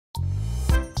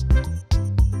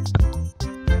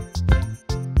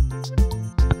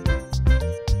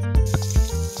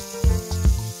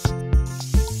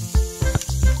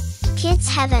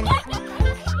heaven.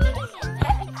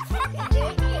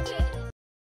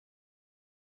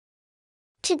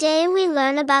 Today we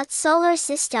learn about solar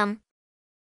system.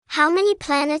 How many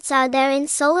planets are there in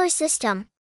solar system?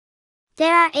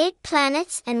 There are 8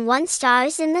 planets and 1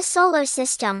 stars in the solar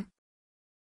system.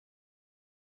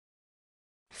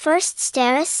 First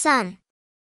star is Sun.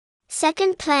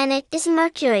 Second planet is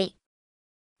Mercury.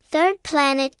 Third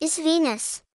planet is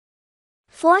Venus.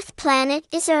 Fourth planet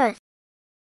is Earth.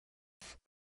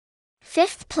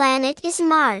 Fifth planet is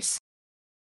Mars.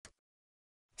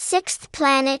 Sixth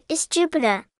planet is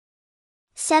Jupiter.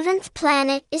 Seventh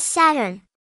planet is Saturn.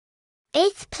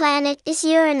 Eighth planet is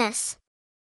Uranus.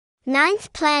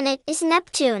 Ninth planet is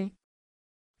Neptune.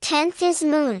 10th is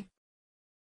Moon.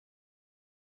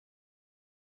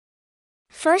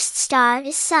 First star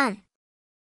is Sun.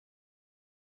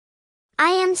 I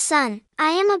am Sun.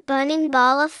 I am a burning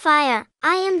ball of fire.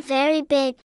 I am very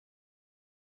big.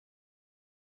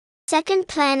 Second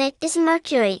planet is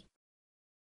Mercury.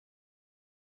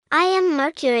 I am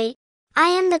Mercury. I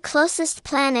am the closest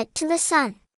planet to the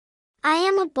Sun. I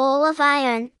am a ball of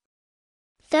iron.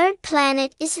 Third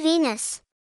planet is Venus.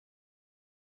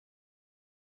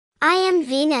 I am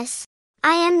Venus.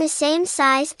 I am the same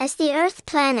size as the Earth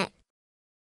planet.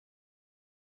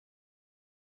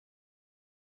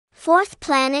 Fourth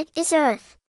planet is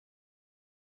Earth.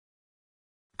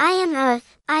 I am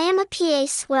Earth. I am a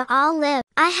place where all live.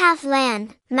 I have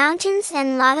land, mountains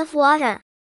and lot of water.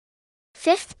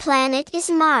 Fifth planet is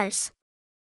Mars.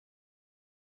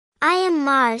 I am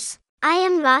Mars. I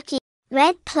am rocky,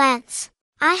 red plants.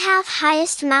 I have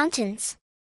highest mountains.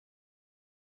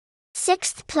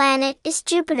 Sixth planet is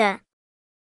Jupiter.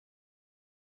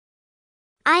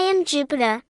 I am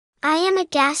Jupiter. I am a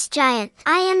gas giant.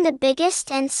 I am the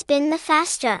biggest and spin the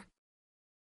faster.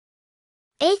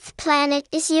 Eighth planet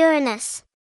is Uranus.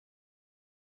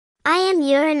 I am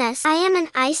Uranus. I am an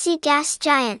icy gas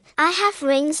giant. I have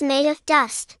rings made of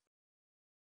dust.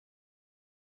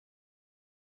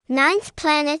 Ninth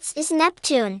planet is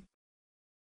Neptune.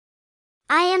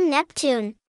 I am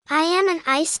Neptune. I am an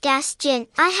ice gas giant.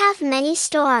 I have many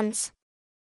storms.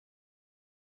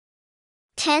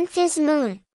 10th is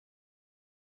Moon.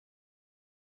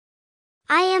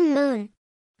 I am Moon.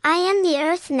 I am the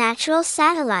Earth natural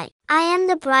satellite. I am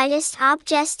the brightest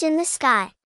object in the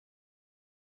sky.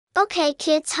 Okay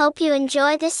kids, hope you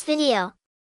enjoy this video.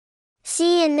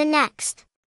 See you in the next.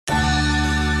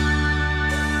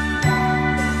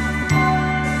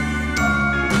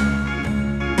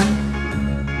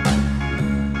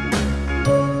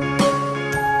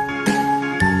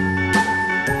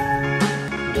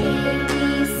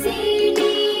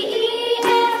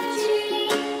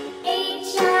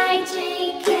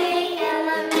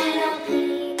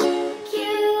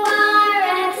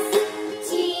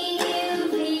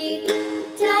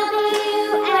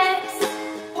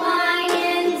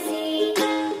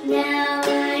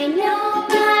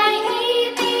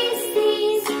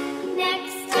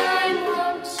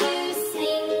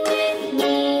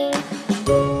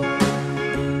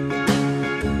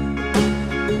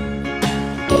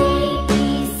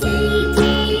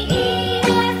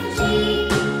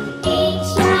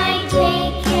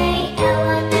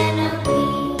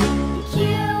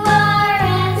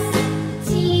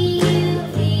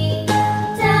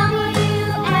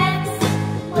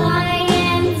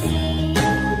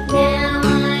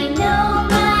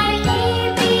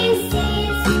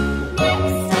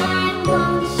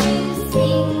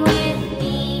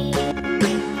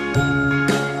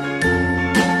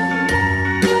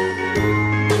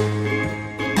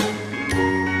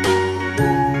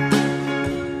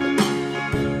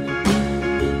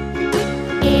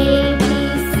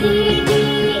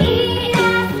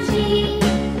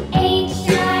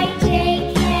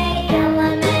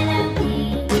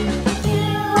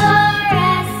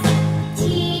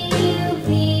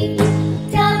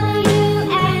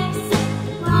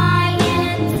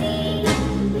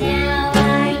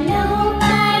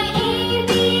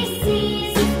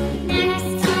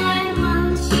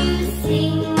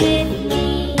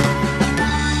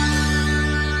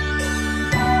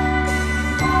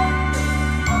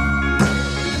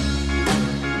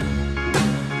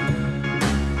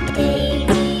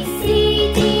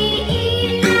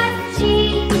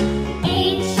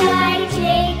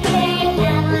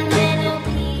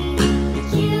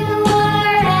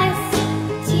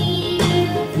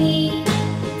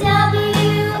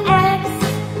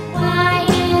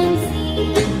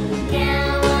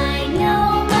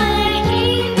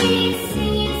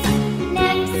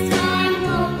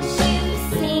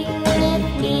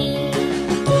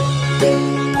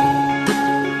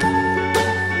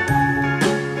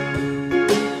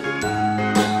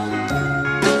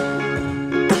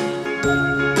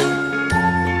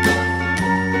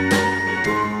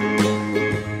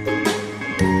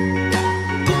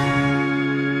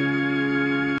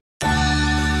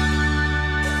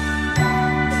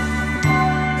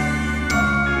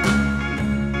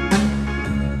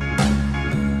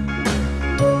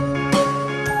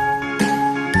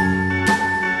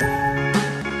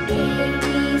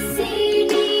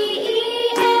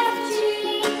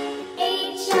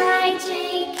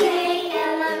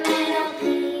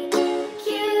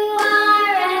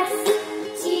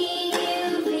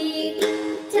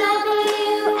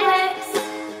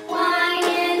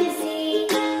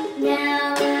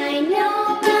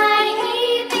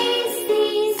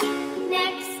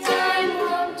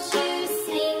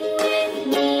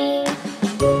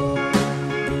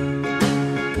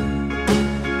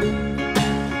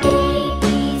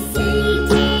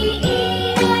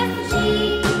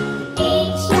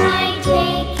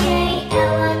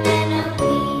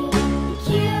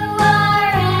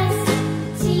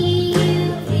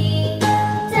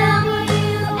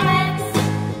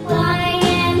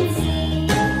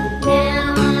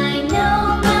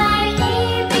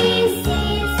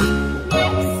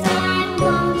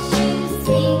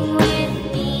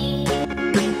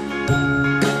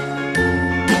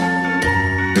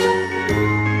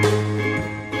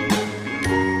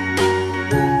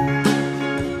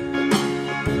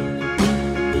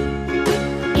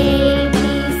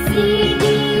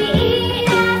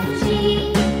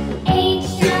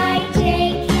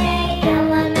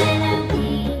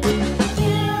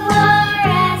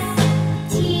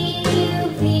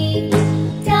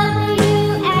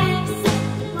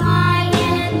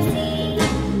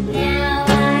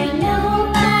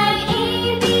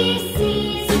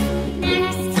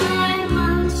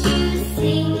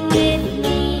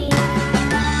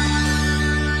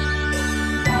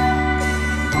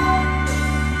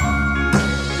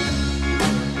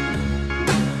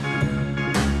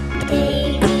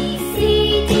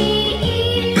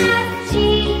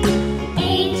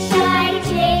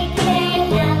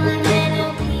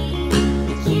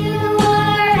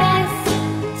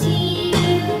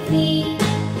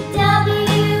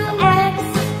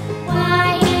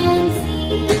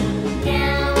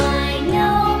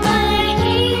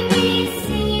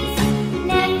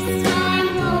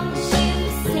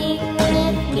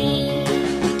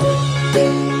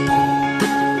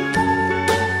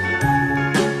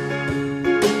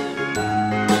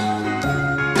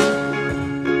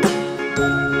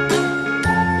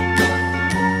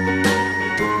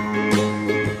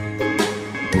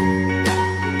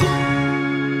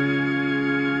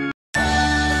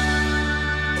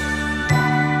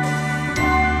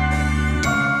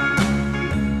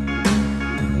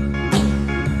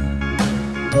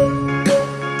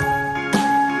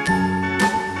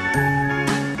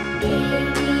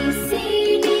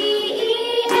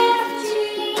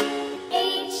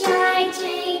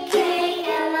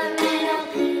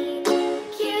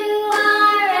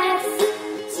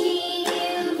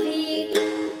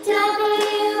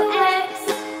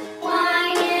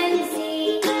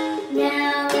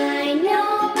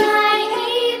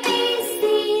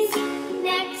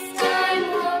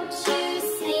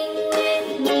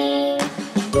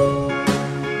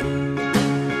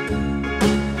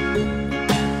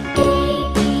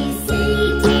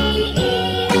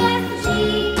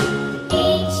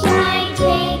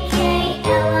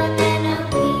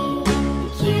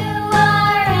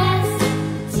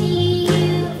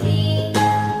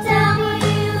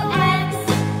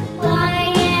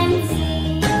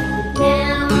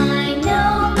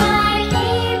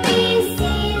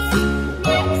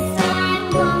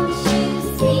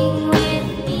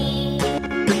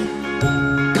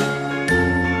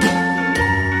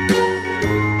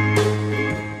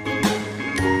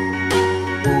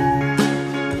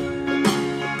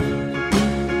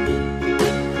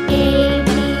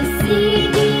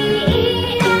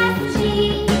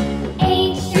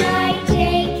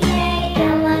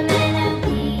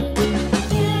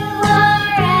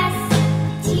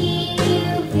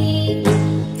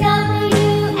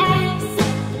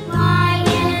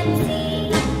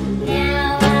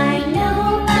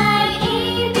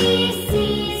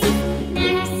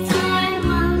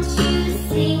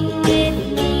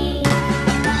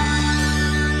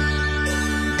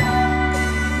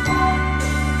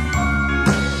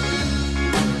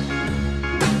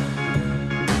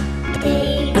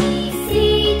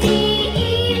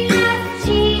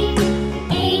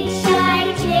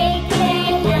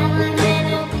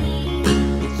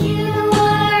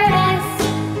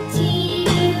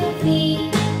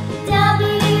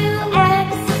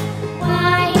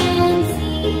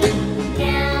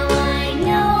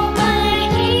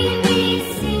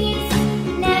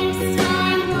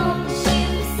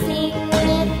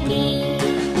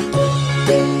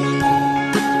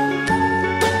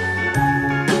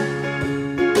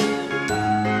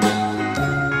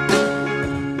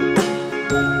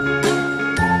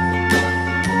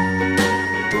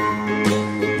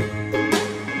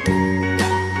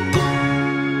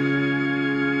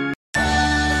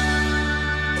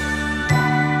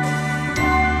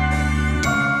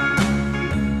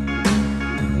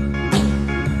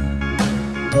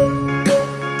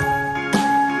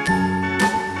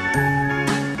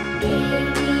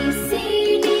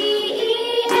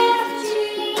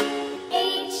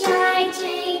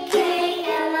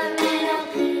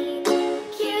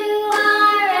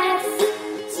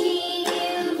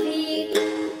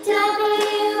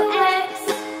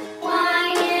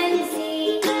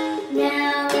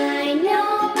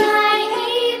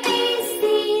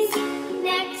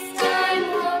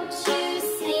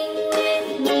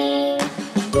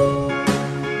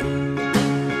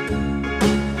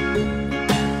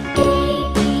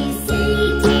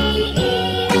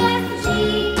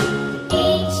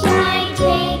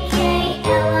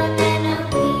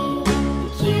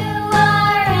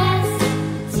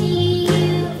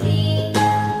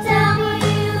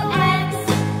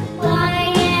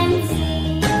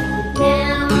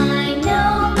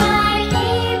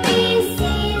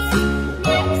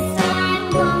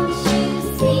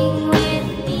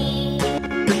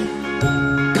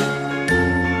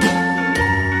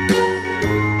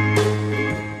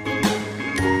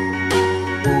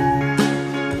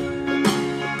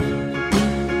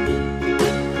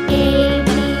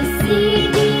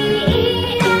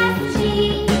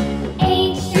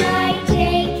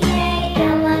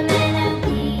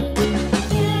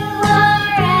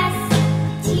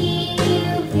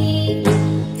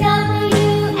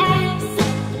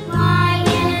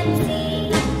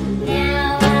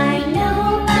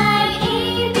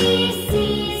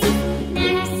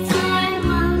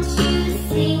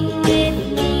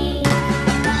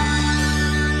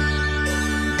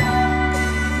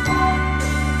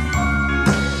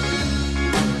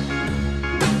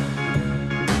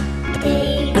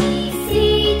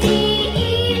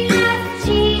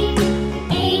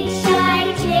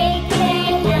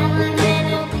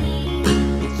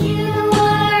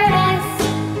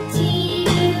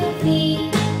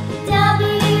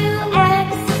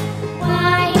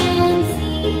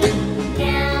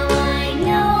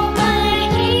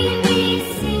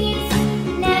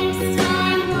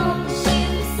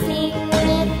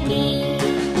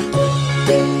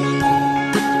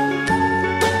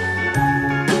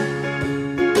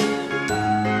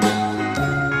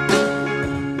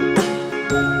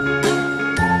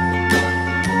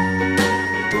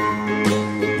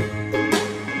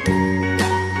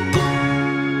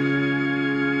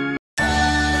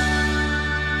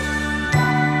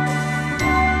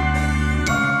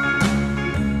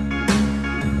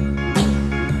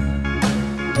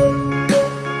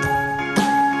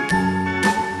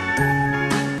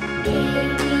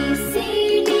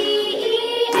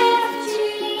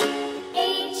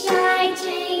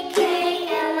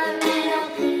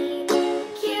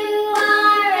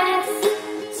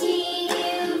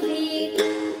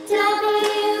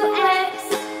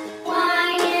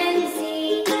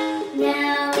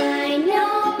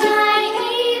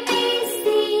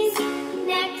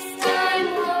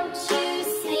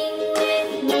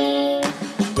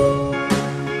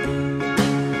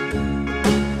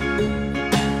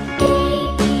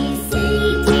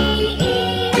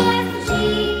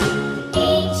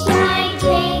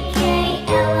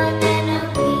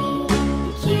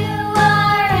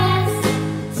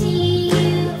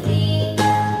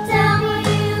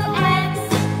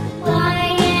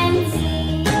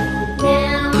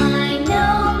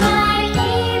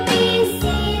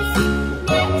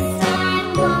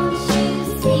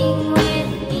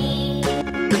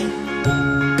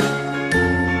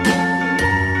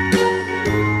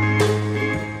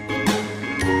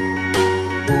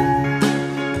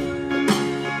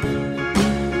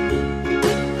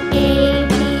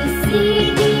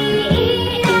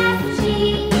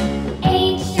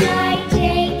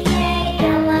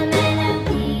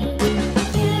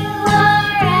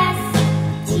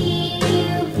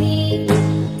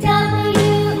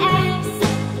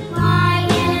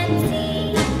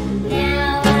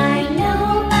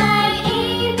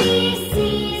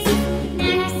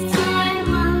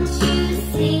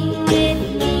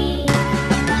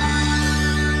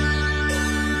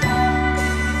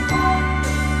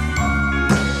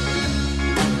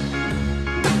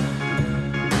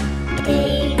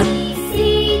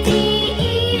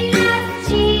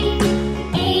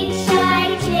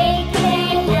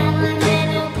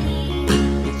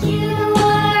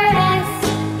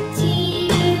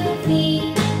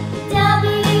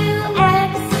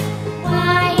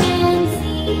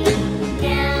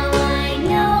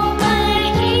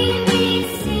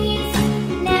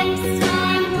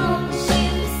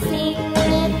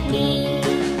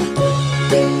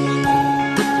 A.